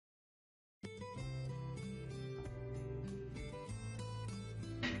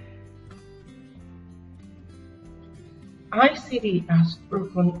ICT has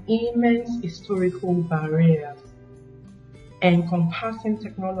broken immense historical barriers, encompassing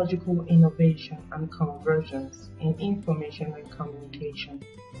technological innovation and convergence in information and communication,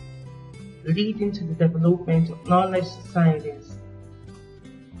 leading to the development of knowledge societies,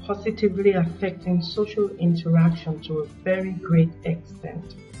 positively affecting social interaction to a very great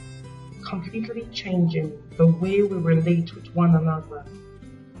extent, completely changing the way we relate with one another,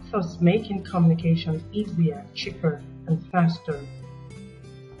 thus making communication easier, cheaper, and faster.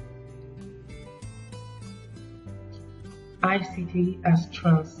 ICT has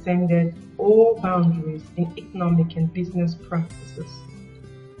transcended all boundaries in economic and business practices,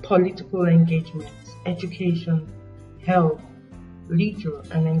 political engagements, education, health, leisure,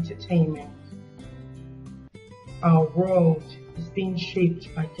 and entertainment. Our world is being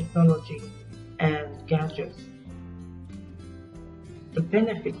shaped by technology and gadgets. The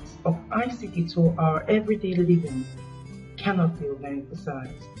benefits of ICT to our everyday living cannot be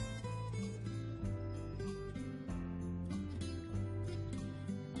overemphasized.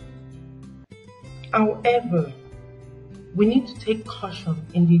 However, we need to take caution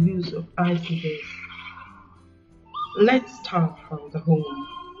in the use of ICT. Let's start from the home.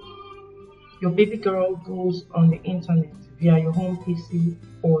 Your baby girl goes on the internet via your home PC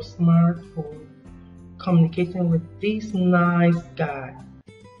or smartphone, communicating with this nice guy,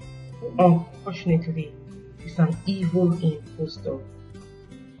 who unfortunately is an evil impostor.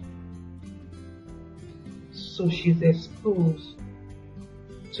 So she's exposed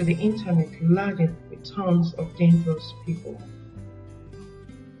to the internet laden with tons of dangerous people.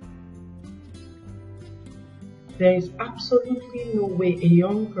 There is absolutely no way a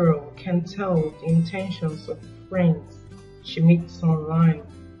young girl can tell the intentions of friends she meets online.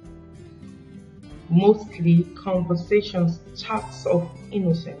 Mostly conversations starts off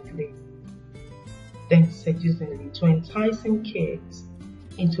innocently, then seducingly to enticing kids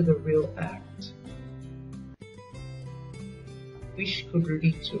into the real act, which could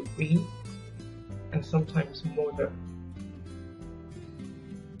lead to rape and sometimes murder.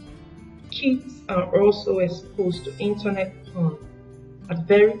 Kids are also exposed to internet porn at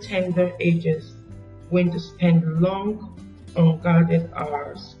very tender ages when they spend long, unguarded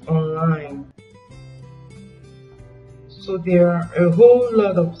hours online. So there are a whole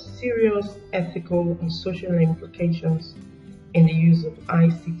lot of serious ethical and social implications in the use of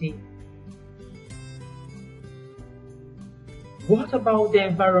ICT. What about the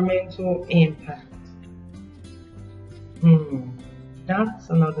environmental impact? That's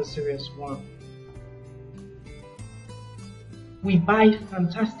another serious one. We buy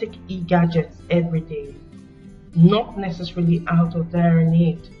fantastic e-gadgets every day, not necessarily out of dire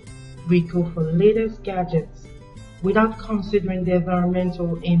need. We go for latest gadgets without considering the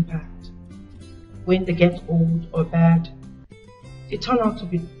environmental impact. When they get old or bad, they turn out to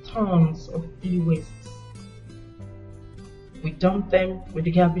be tons of e-wastes. We dump them with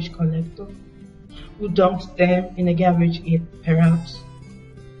the garbage collector, who dumps them in a garbage heap, perhaps.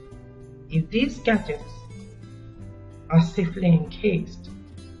 If these gadgets are safely encased,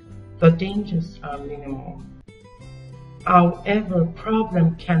 the dangers are minimal. However,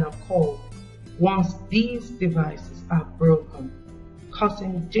 problem can occur once these devices are broken,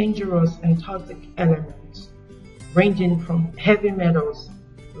 causing dangerous and toxic elements ranging from heavy metals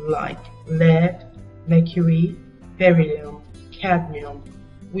like lead, mercury, beryllium, cadmium,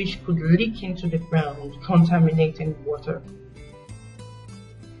 which could leak into the ground, contaminating water.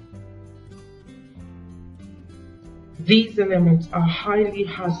 These elements are highly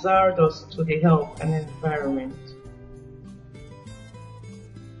hazardous to the health and environment.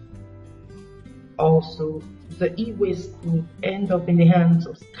 Also, the e-waste could end up in the hands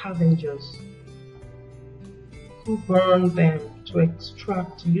of scavengers who burn them to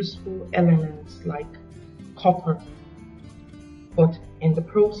extract useful elements like copper, but in the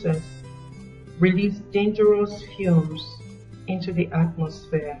process release dangerous fumes into the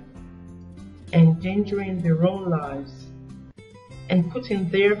atmosphere, endangering their own lives and putting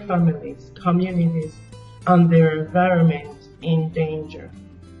their families, communities, and their environment in danger.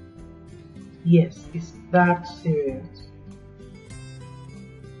 Yes, it's that serious.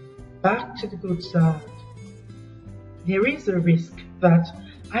 Back to the good side. There is a risk that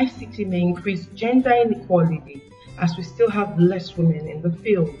ICT may increase gender inequality as we still have less women in the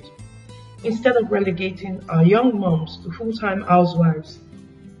field. Instead of relegating our young moms to full-time housewives,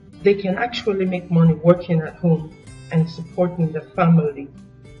 they can actually make money working at home and supporting the family.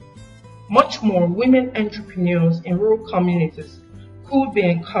 Much more women entrepreneurs in rural communities could be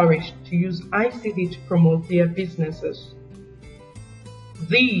encouraged to use ICT to promote their businesses.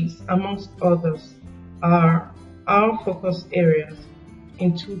 These, amongst others, are our focus areas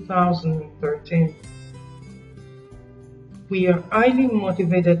in 2013. We are highly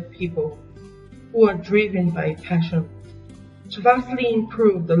motivated people who are driven by passion to vastly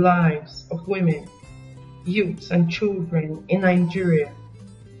improve the lives of women, youths, and children in Nigeria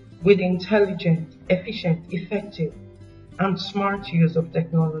with intelligent, efficient, effective, and smart use of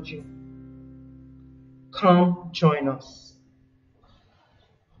technology. Come join us.